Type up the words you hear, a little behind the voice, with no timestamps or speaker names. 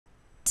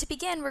To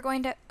begin, we're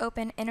going to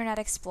open Internet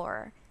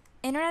Explorer.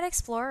 Internet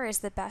Explorer is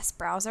the best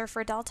browser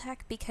for Deltek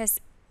because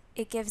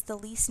it gives the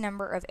least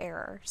number of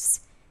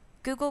errors.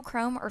 Google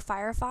Chrome or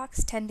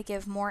Firefox tend to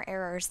give more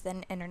errors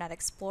than Internet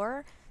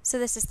Explorer, so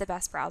this is the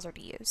best browser to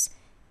use.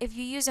 If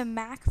you use a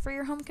Mac for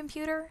your home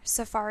computer,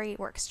 Safari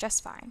works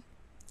just fine.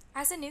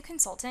 As a new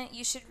consultant,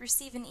 you should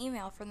receive an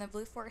email from the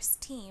Blueforce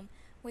team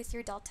with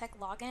your Deltek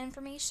login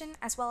information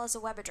as well as a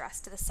web address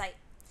to the site.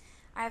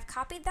 I have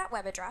copied that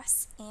web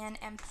address and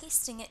am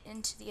pasting it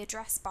into the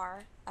address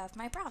bar of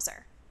my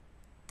browser.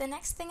 The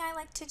next thing I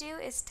like to do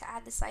is to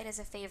add the site as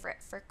a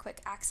favorite for quick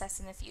access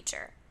in the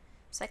future.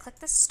 So I click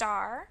the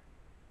star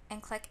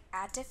and click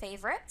Add to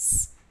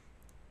Favorites.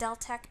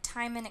 Deltek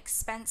Time and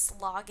Expense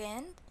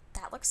Login,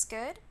 that looks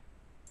good.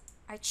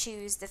 I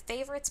choose the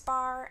Favorites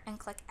bar and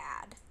click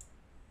Add.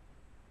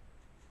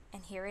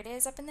 And here it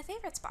is up in the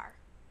Favorites bar.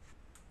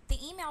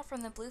 The email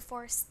from the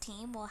Blueforce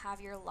team will have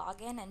your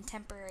login and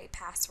temporary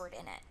password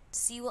in it,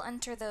 so you will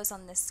enter those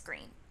on this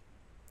screen.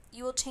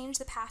 You will change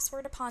the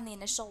password upon the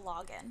initial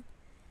login.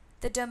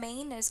 The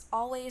domain is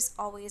always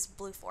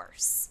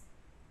Blueforce.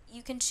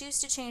 You can choose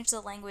to change the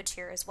language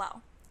here as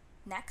well.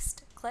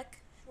 Next, click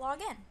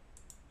Login.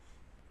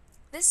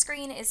 This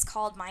screen is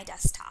called My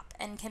Desktop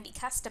and can be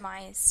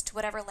customized to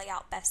whatever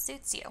layout best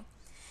suits you.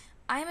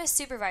 I am a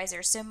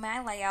supervisor, so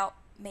my layout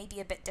may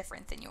be a bit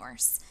different than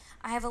yours.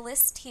 I have a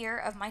list here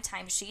of my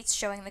timesheets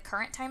showing the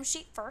current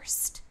timesheet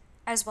first,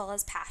 as well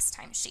as past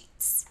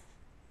timesheets.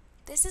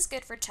 This is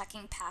good for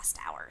checking past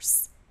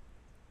hours.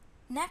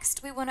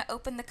 Next, we want to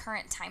open the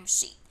current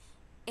timesheet.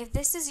 If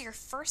this is your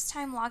first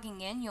time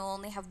logging in, you'll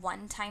only have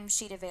one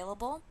timesheet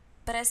available,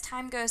 but as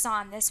time goes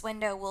on, this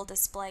window will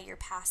display your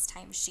past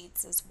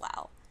timesheets as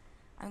well.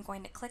 I'm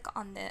going to click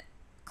on the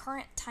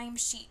current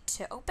timesheet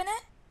to open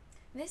it.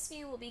 This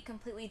view will be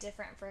completely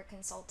different for a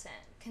consultant.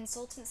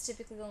 Consultants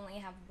typically only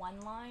have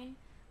one line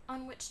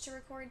on which to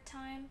record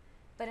time,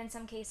 but in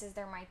some cases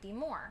there might be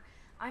more.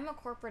 I'm a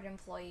corporate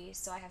employee,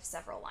 so I have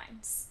several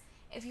lines.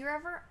 If you're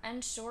ever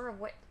unsure of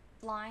what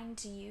line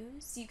to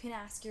use, you can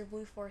ask your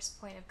Blueforce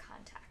point of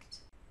contact.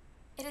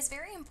 It is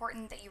very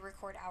important that you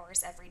record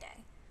hours every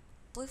day.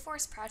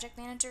 Blueforce project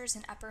managers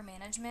and upper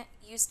management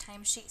use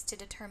timesheets to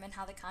determine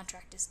how the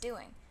contract is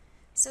doing,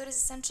 so it is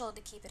essential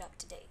to keep it up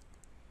to date.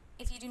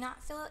 If you do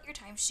not fill out your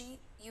timesheet,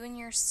 you and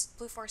your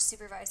Blueforce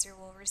supervisor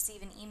will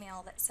receive an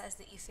email that says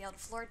that you failed a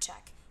floor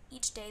check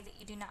each day that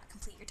you do not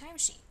complete your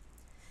timesheet.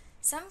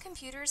 Some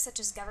computers, such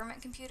as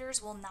government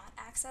computers, will not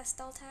access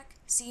Deltek,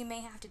 so you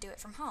may have to do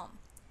it from home.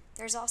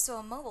 There's also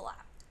a mobile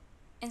app.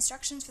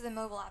 Instructions for the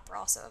mobile app are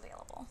also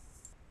available.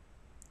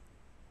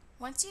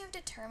 Once you have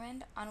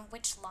determined on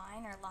which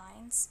line or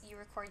lines you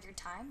record your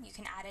time, you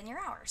can add in your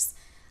hours.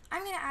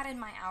 I'm going to add in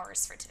my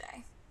hours for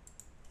today.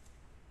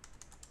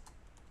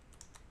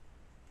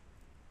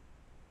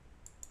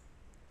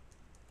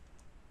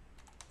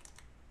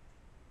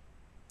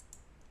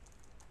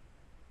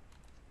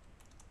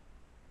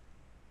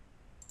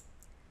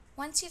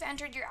 Once you've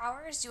entered your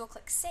hours, you will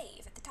click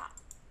Save at the top.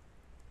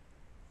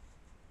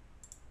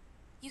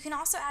 You can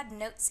also add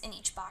notes in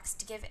each box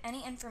to give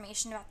any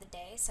information about the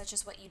day, such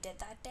as what you did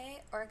that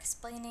day, or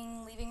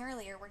explaining leaving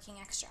early or working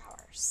extra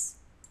hours.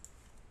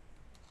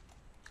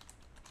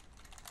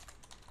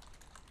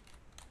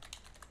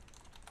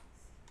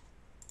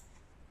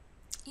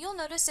 You'll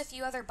notice a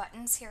few other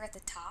buttons here at the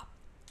top.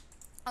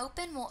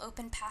 Open will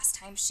open past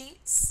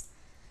timesheets.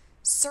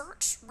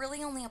 Search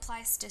really only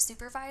applies to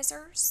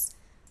supervisors.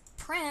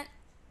 Print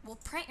will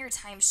print your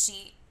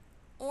timesheet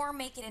or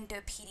make it into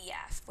a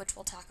PDF, which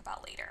we'll talk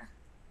about later.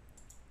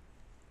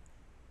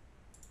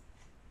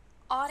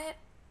 Audit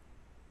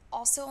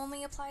also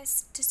only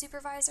applies to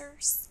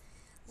supervisors.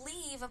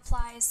 Leave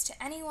applies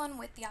to anyone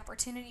with the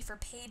opportunity for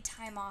paid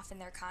time off in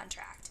their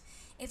contract.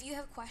 If you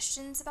have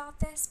questions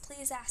about this,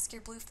 please ask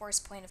your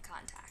Blueforce point of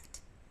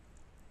contact.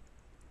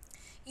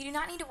 You do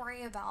not need to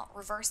worry about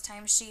reverse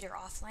timesheet or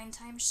offline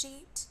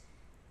timesheet.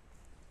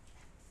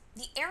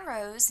 The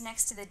arrows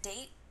next to the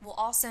date will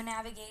also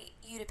navigate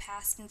you to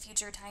past and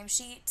future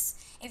timesheets.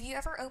 If you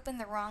ever open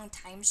the wrong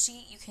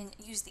timesheet, you can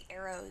use the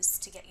arrows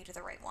to get you to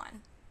the right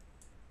one.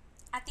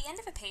 At the end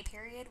of a pay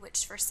period,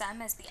 which for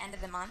some is the end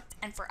of the month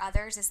and for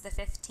others is the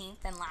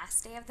 15th and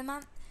last day of the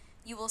month,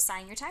 you will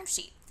sign your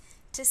timesheet.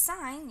 To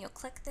sign, you'll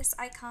click this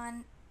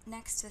icon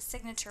next to the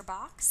signature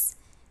box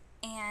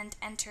and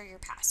enter your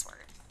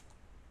password.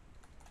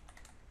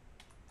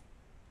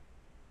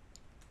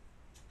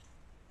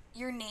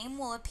 Your name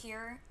will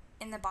appear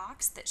in the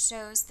box that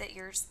shows that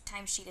your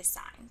timesheet is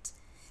signed.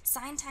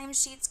 Signed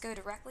timesheets go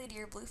directly to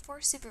your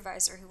Blueforce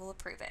supervisor who will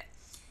approve it.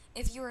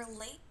 If you are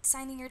late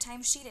signing your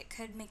timesheet, it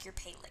could make your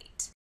pay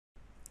late.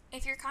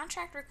 If your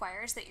contract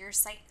requires that your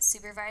site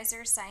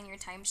supervisor sign your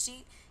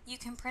timesheet, you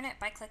can print it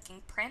by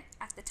clicking Print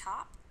at the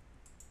top.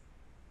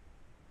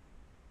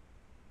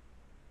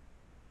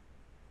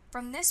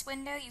 From this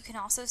window, you can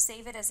also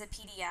save it as a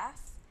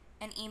PDF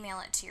and email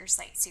it to your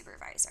site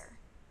supervisor.